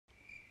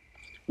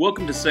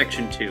Welcome to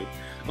Section 2,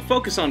 a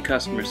focus on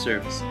customer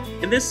service.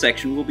 In this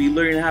section, we'll be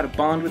learning how to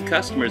bond with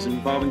customers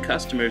involving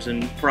customers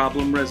and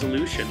problem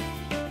resolution.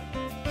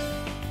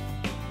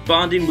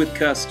 Bonding with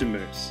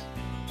customers.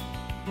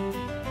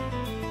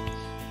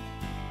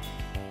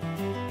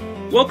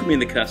 Welcoming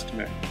the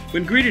customer.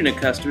 When greeting a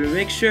customer,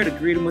 make sure to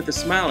greet them with a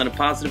smile and a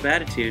positive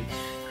attitude.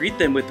 Greet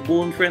them with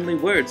warm, friendly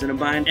words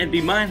and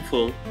be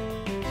mindful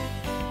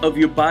of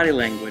your body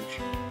language.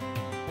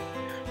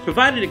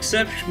 Provide an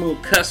exceptional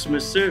customer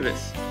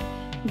service.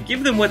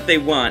 Give them what they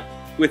want,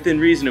 within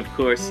reason of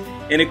course,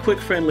 in a quick,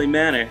 friendly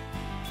manner.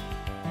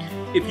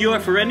 If you are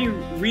for any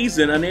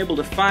reason unable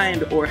to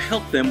find or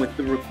help them with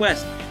the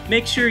request,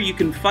 make sure you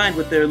can find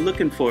what they're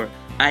looking for,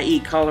 i.e.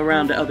 call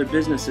around to other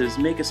businesses,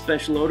 make a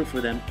special order for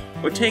them,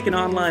 or take an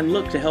online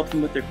look to help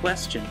them with their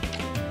question.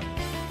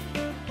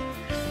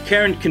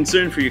 Care and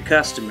concern for your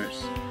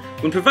customers.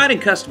 When providing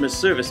customer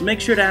service, make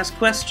sure to ask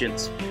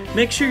questions.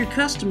 Make sure your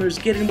customer is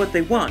getting what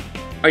they want.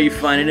 Are you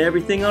finding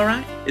everything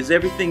alright? Is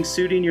everything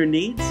suiting your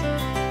needs?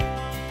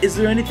 Is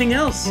there anything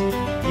else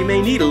you may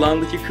need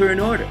along with your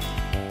current order?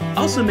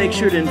 Also make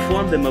sure to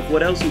inform them of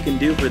what else you can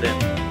do for them.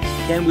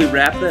 Can we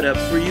wrap that up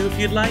for you if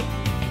you'd like?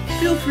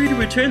 Feel free to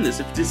return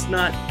this if it does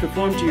not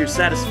perform to your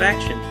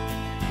satisfaction.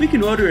 We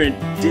can order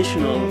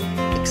additional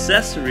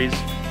accessories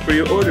for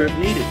your order if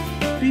needed.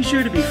 Be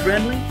sure to be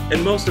friendly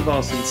and most of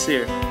all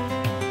sincere.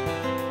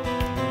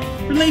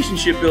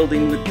 Relationship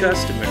building with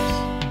customers.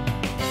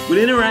 When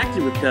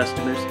interacting with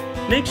customers,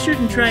 make sure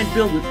to try and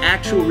build an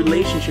actual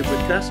relationship with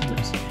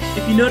customers.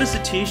 If you notice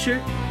a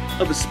t-shirt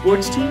of a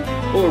sports team,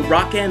 or a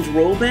rock and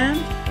roll band,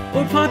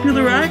 or a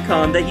popular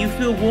icon that you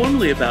feel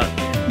warmly about,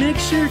 make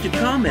sure to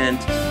comment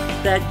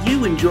that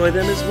you enjoy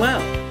them as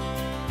well.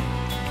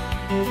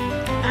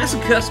 Ask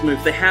a customer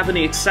if they have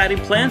any exciting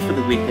plans for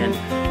the weekend,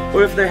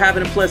 or if they're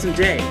having a pleasant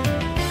day.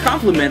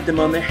 Compliment them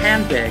on their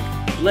handbag,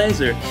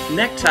 blazer,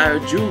 necktie, or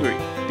jewelry.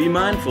 Be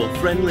mindful,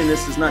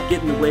 friendliness does not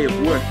get in the way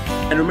of work.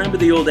 And remember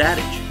the old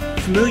adage,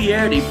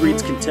 familiarity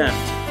breeds contempt.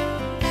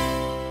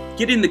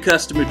 Getting the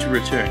customer to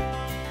return.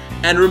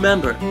 And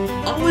remember,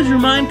 always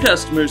remind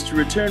customers to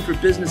return for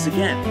business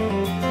again.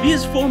 Be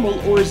as formal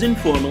or as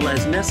informal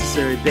as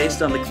necessary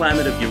based on the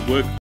climate of your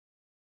work.